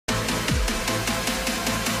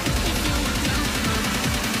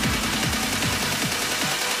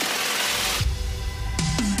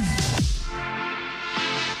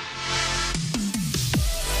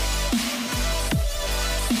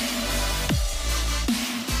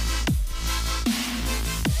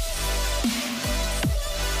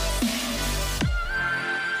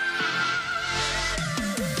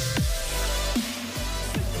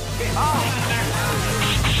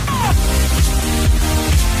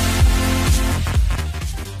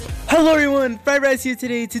Hello everyone, Fried Rice here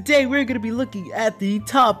today. Today we're going to be looking at the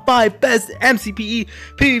top 5 best MCPE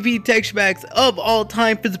PvP texture packs of all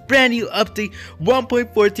time for the brand new update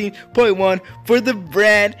 1.14.1 for the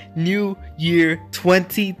brand new year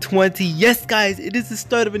 2020. Yes guys, it is the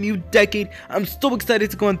start of a new decade. I'm so excited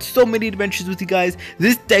to go on so many adventures with you guys.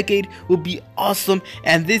 This decade will be awesome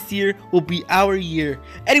and this year will be our year.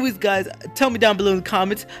 Anyways guys, tell me down below in the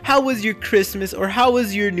comments, how was your Christmas or how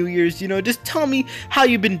was your New Year's? You know, just tell me how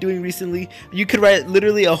you've been doing recently. You could write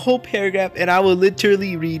literally a whole paragraph and I will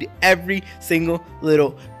literally read every single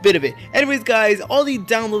little bit of it. Anyways guys, all the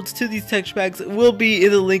downloads to these texture packs will be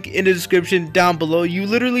in the link in the description down below. You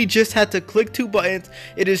literally just have to click 2 buttons.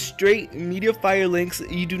 It is straight media fire links.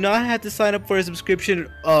 You do not have to sign up for a subscription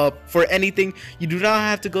for anything. You do not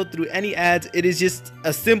have to go through any ads. It is just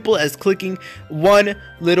as simple as clicking one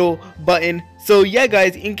little button. So yeah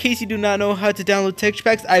guys, in case you do not know how to download texture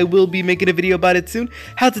packs, I will be making a video about it soon.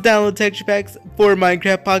 How to download texture packs for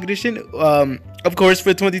Minecraft Pocket Edition, of course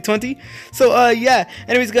for 2020. So yeah,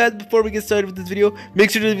 anyways guys, before we get started with this video,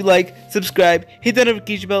 make sure to leave a like, subscribe, hit that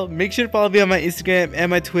notification bell, make sure to follow me on my Instagram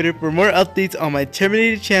and my Twitter for more updates on my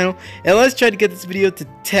Terminated channel, and let's try to get this video to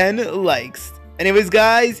 10 likes. Anyways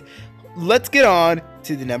guys, let's get on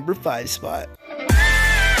to the number 5 spot.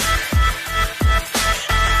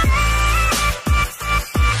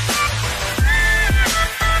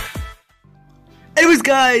 Anyways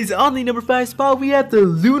guys, on the number 5 spot we have the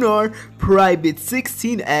Lunar Private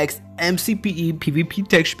 16x MCPE PvP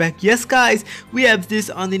texture pack. Yes guys, we have this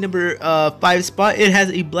on the number 5 spot. It has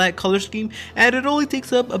a black color scheme and it only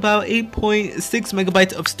takes up about 8.6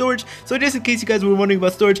 megabytes of storage. So just in case you guys were wondering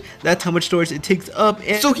about storage, that's how much storage it takes up.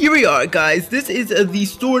 And so here we are guys, this is the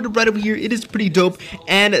sword right over here. It is pretty dope,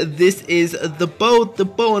 and this is the bow. The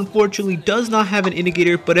bow unfortunately does not have an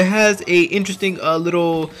indicator, but it has a interesting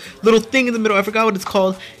little thing in the middle. I forgot what it's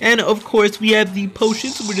called. And of course we have the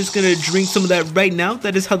potions. We're just gonna drink some of that right now.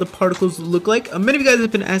 That is how the particles look like. Many of you guys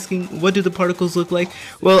have been asking, what do the particles look like?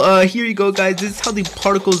 Well, here you go guys, this is how the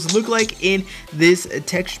particles look like in this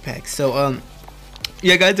texture pack. So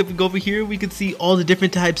yeah guys, if we go over here we can see all the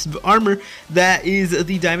different types of armor. That is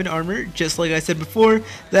the diamond armor, just like I said before.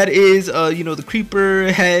 That is you know, the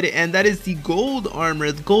creeper head, and that is the gold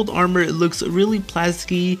armor. The gold armor, it looks really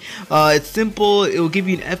plasticky, it's simple, it will give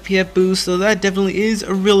you an FPS boost, so that definitely is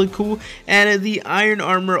really cool. And the iron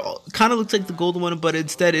armor kind of looks like the gold one, but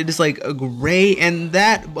instead it is like a gray, and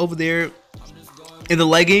that over there in the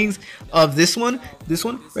leggings of this one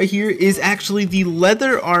right here is actually the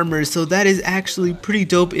leather armor. So that is actually pretty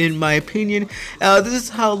dope in my opinion. This is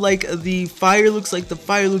how like the fire looks like. The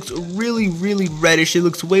fire looks really reddish. It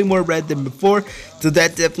looks way more red than before, so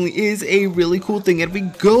that definitely is a really cool thing. And if we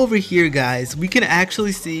go over here guys, we can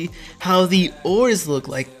actually see how the ores look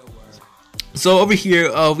like. So over here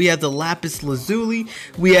we have the lapis lazuli,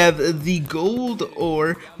 we have the gold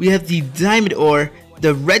ore, we have the diamond ore,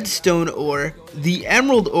 the redstone ore, the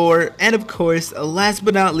emerald ore, and of course last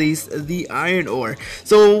but not least the iron ore.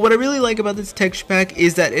 So what I really like about this texture pack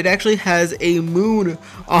is that it actually has a moon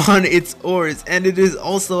on its ores, and it is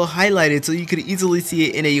also highlighted so you could easily see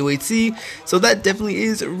it in a UHC. So that definitely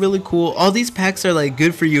is really cool. All these packs are like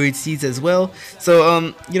good for UHCs as well,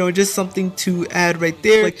 so you know, just something to add right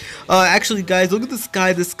there. Like actually guys, look at the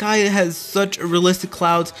sky. The sky has such realistic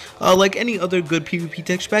clouds, like any other good PvP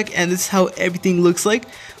texture pack, and this is how everything looks like.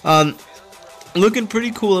 Looking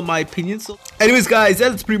pretty cool in my opinion. So anyways guys,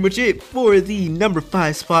 that's pretty much it for the number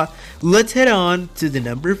 5 spot. Let's head on to the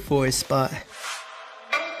number 4 spot.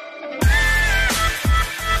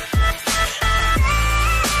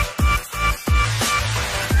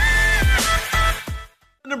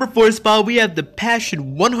 Number 4 spot, we have the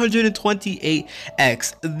Passion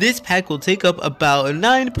 128X. This pack will take up about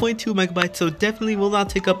 9.2 megabytes, so definitely will not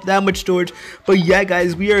take up that much storage. But yeah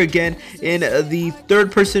guys, we are again in the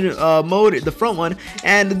third person mode, the front one,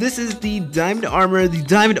 and this is the diamond armor. The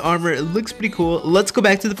diamond armor, it looks pretty cool. Let's go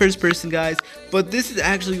back to the first person guys, but this is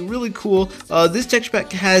actually really cool. This texture pack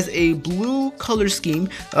has a blue color scheme,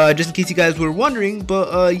 just in case you guys were wondering.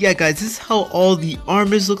 But yeah guys, this is how all the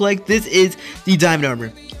armors look like. This is the diamond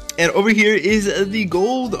armor, and over here is the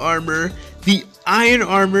gold armor, the iron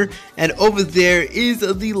armor, and over there is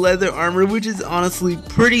the leather armor, which is honestly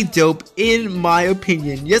pretty dope in my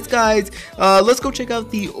opinion. Yes guys, let's go check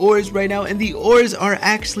out the ores right now, and the ores are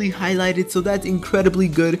actually highlighted, so that's incredibly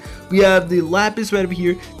good. We have the lapis right over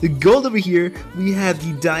here, the gold over here, we have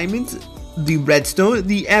the diamonds, the redstone,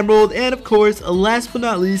 the emerald, and of course last but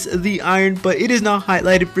not least the iron, but it is not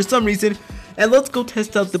highlighted for some reason. And let's go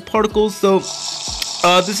test out the particles. So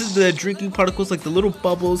This is the drinking particles, like the little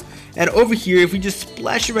bubbles. And over here, if we just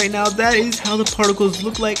splash it right now, that is how the particles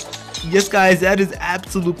look like. Yes guys, that is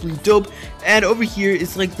absolutely dope. And over here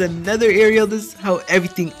is like the nether area. This is how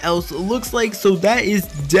everything else looks like, so that is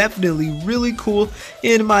definitely really cool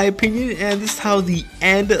in my opinion. And this is how the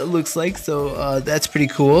end looks like, so that's pretty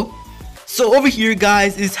cool. So over here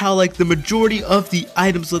guys is how like the majority of the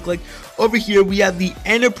items look like. Over here we have the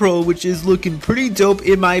Ender Pearl, which is looking pretty dope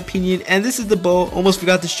in my opinion, and this is the bow. Almost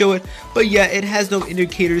forgot to show it, but yeah, it has no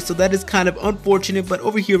indicators, so that is kind of unfortunate. But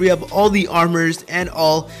over here we have all the armors and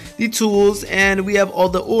all the tools, and we have all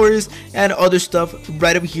the ores and other stuff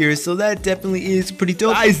right over here, so that definitely is pretty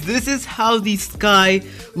dope. Guys, this is how the sky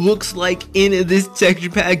looks like in this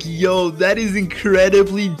texture pack. Yo, that is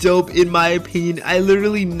incredibly dope in my opinion. I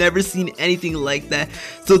literally never seen anything like that,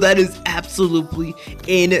 so that is absolutely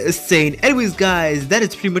insane. Anyways guys, that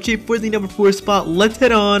is pretty much it for the number 4 spot. Let's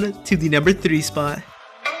head on to the number 3 spot.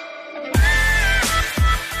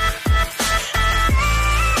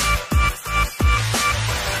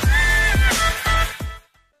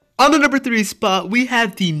 On the number 3 spot, we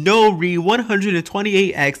have the No-Re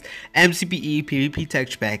 128X MCPE PvP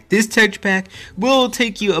texture pack. This texture pack will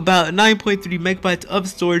take you about 9.3 megabytes of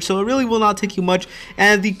storage, so it really will not take you much.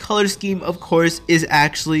 And the color scheme, of course, is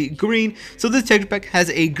actually green. So this texture pack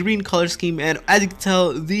has a green color scheme, and as you can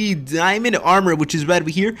tell, the diamond armor, which is right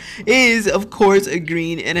over here, is of course a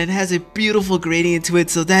green, and it has a beautiful gradient to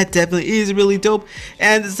it, so that definitely is really dope.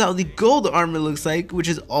 And this is how the gold armor looks like, which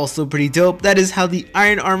is also pretty dope. That is how the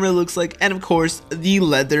iron armor looks like, and of course the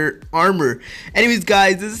leather armor. Anyways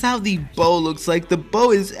guys, this is how the bow looks like. The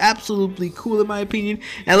bow is absolutely cool in my opinion,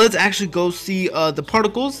 and let's actually go see the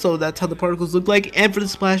particles. So that's how the particles look like, and for the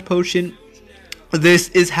splash potion, this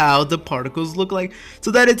is how the particles look like,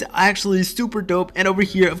 so that is actually super dope. And over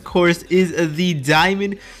here of course is the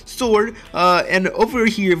diamond sword, and over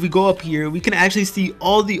here if we go up here we can actually see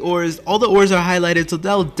all the ores. All the ores are highlighted, so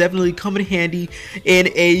that'll definitely come in handy in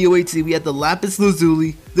a UHC. We have the lapis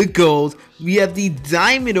lazuli, the gold, we have the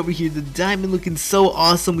diamond over here, the diamond looking so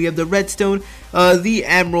awesome. We have the redstone, the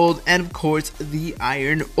emerald, and of course the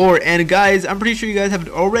iron ore. And guys, I'm pretty sure you guys have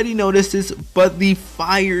already noticed this, but the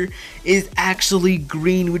fire is actually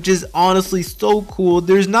green, which is honestly so cool.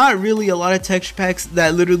 There's not really a lot of texture packs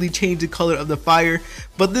that literally change the color of the fire,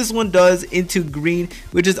 but this one does into green,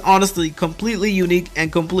 which is honestly completely unique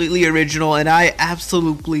and completely original, and I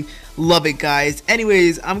absolutely love it guys.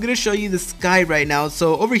 Anyways, I'm gonna show you the sky right now.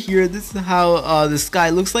 So over here, this is how the sky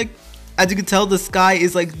looks like. As you can tell, the sky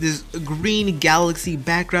is like this green galaxy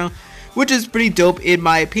background, which is pretty dope in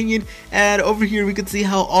my opinion. And over here we can see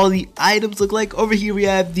how all the items look like. Over here we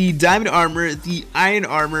have the diamond armor, the iron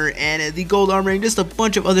armor, and the gold armor, and just a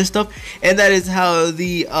bunch of other stuff. And that is how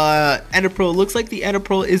the Ender Pearl looks like. The Ender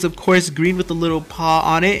Pearl is of course green with a little paw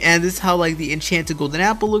on it, and this is how like the enchanted golden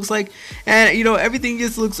apple looks like. And you know, everything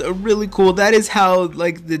just looks really cool. That is how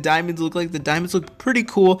like the diamonds look like. The diamonds look pretty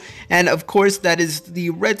cool, and of course that is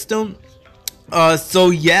the redstone. So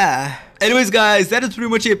yeah. Anyways guys, that is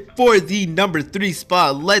pretty much it for the number 3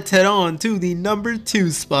 spot. Let's head on to the number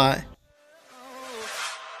 2 spot.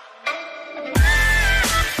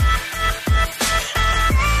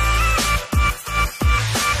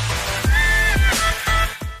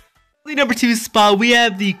 Number 2 spot, we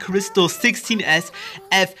have the Crystal 16S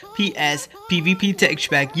FPS PvP texture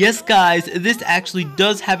pack. Yes guys, this actually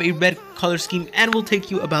does have a red color scheme and will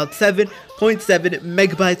take you about 7.7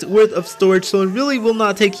 megabytes worth of storage, so it really will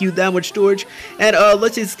not take you that much storage. And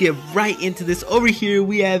let's just get right into this. Over here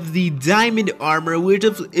we have the diamond armor, which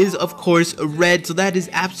is of course red, so that is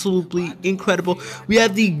absolutely incredible. We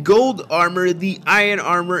have the gold armor, the iron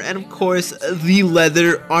armor, and of course the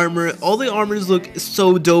leather armor. All the armors look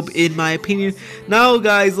so dope in my opinion. Now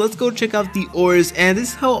guys, let's go check out the ores, and this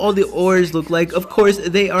is how all the ores look like. Of course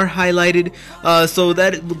they are highlighted, so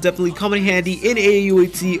that will definitely come in handy in a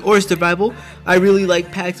UHC or survival. I really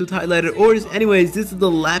like packs with highlighted ores. Anyways, this is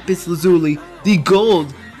the lapis lazuli, the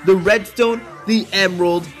gold, the redstone, the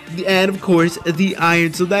emerald, and of course the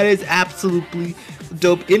iron. So that is absolutely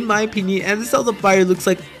dope in my opinion. And this is how the fire looks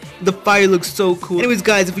like. The fire looks so cool. Anyways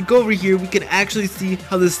guys, if we go over here we can actually see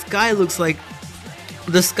how the sky looks like.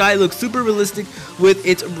 The sky looks super realistic with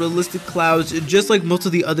its realistic clouds, just like most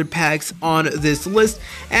of the other packs on this list.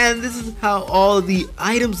 And this is how all the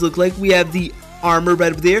items look like. We have the armor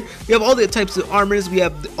right over there. We have all the types of armors. We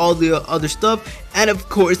have all the other stuff. And of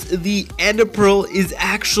course, the Ender Pearl is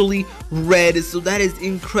actually red, so that is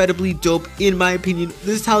incredibly dope in my opinion.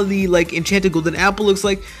 This is how the like enchanted golden apple looks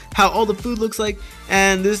like, how all the food looks like,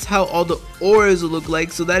 and this is how all the auras look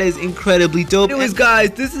like, so that is incredibly dope. Anyways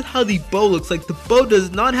guys, this is how the bow looks like. The bow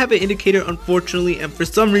does not have an indicator unfortunately, and for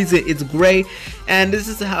some reason it's gray. And this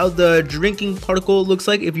is how the drinking particle looks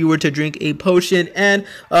like if you were to drink a potion, and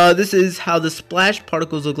this is how the splash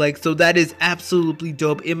particles look like, so that is absolutely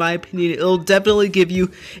dope in my opinion. It'll definitely give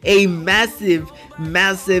you a massive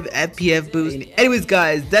FPS boost. Anyways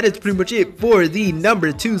guys, that is pretty much it for the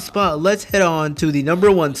number 2 spot. Let's head on to the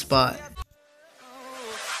number 1 spot.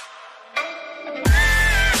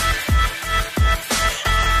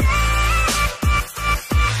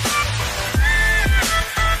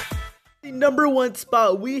 Number 1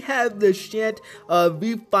 spot, we have the Shant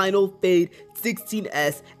V Final Fade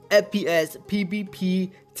 16S FPS PvP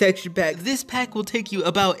texture pack. This pack will take you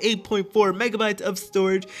about 8.4 megabytes of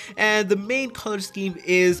storage, and the main color scheme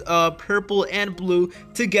is purple and blue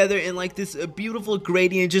together in like this beautiful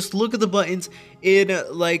gradient. Just look at the buttons in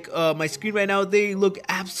like my screen right now. They look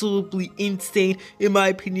absolutely insane in my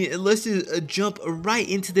opinion. And let's just jump right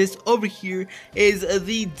into this. Over here is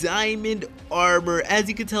the diamond armor. As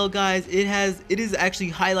you can tell guys, it is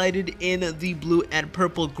actually highlighted in the blue and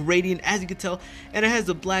purple gradient, as you can tell, and it has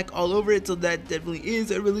the black all over it, so that definitely is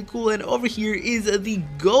really cool. And over here is the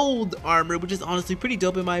gold armor, which is honestly pretty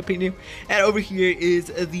dope in my opinion. And over here is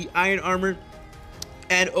the iron armor,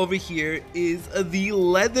 and over here is the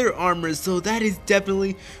leather armor, so that is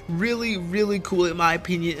definitely really cool in my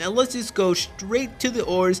opinion. And let's just go straight to the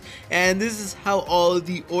ores, and this is how all of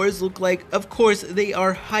the ores look like. Of course they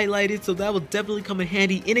are highlighted, so that will definitely come in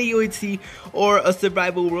handy in a UHC or a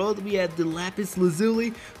survival world. We have the lapis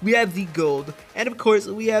lazuli, we have the gold, and of course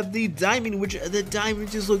we have the diamond, which the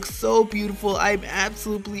diamond just looks so beautiful. I'm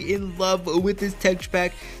absolutely in love with this texture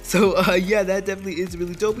pack, so yeah, that definitely is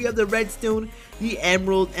really dope. We have the redstone, the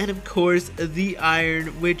emerald, and of course the iron,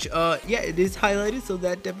 which yeah, it is highlighted, so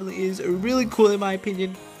that definitely is really cool in my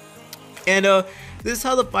opinion. And this is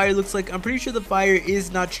how the fire looks like. I'm pretty sure the fire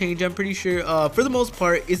is not changed. I'm pretty sure for the most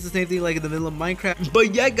part it's the same thing like in the middle of Minecraft.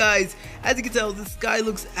 But yeah guys, as you can tell, the sky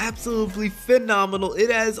looks absolutely phenomenal.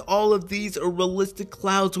 It has all of these realistic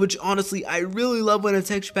clouds, which honestly I really love when a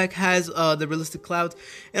texture pack has the realistic clouds,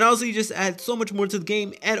 and also you just add so much more to the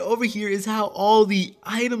game. And over here is how all the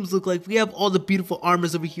items look like. We have all the beautiful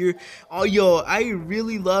armors over here. Oh yo, I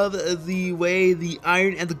really love the way the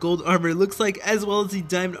iron and the gold armor looks like, as well as the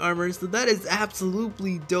diamond armor, so that is absolutely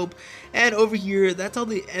dope. And over here, that's how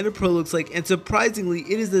the Ender Pearl looks like, and surprisingly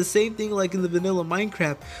it is the same thing like in the vanilla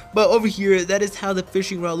Minecraft. But over here, that is how the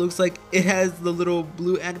fishing rod looks like. It has the little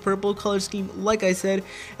blue and purple color scheme like I said.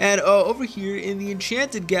 And over here in the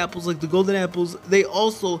enchanted apples, like the golden apples, they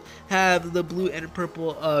also have the blue and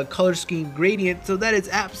purple color scheme gradient, so that is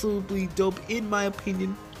absolutely dope in my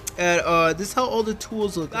opinion. And this is how all the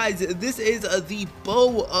tools look. Guys, this is the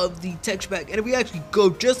bow of the texture pack, and if we actually go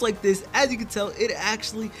just like this, as you can tell, it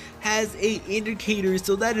actually has a indicator,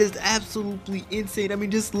 so that is absolutely insane. I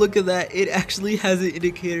mean, just look at that, it actually has an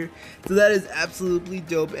indicator, so that is absolutely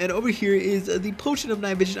dope. And over here is the potion of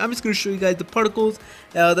night vision. I'm just going to show you guys the particles.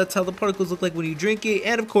 That's how the particles look like when you drink it,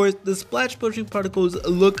 and of course the splash potion particles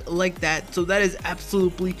look like that, so that is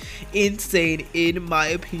absolutely insane in my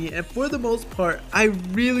opinion. And for the most part, I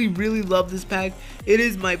really love this pack. It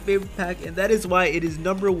is my favorite pack, and that is why it is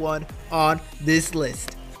number 1 on this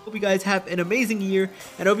list. Hope you guys have an amazing year,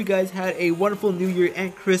 and hope you guys had a wonderful New Year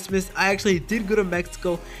and Christmas. I actually did go to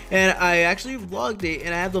Mexico, and I actually vlogged it,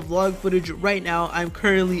 and I have the vlog footage right now. I'm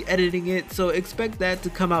currently editing it, so expect that to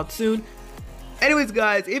come out soon. Anyways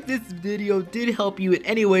guys, if this video did help you in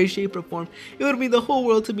any way, shape, or form, it would mean the whole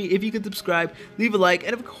world to me if you could subscribe, leave a like,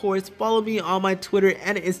 and of course follow me on my Twitter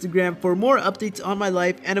and Instagram for more updates on my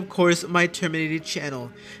life, and of course my Terminated channel.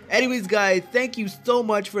 Anyways guys, thank you so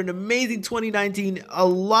much for an amazing 2019. A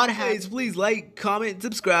lot of happiness. Please like, comment,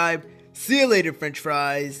 subscribe. See you later, French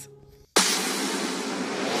fries.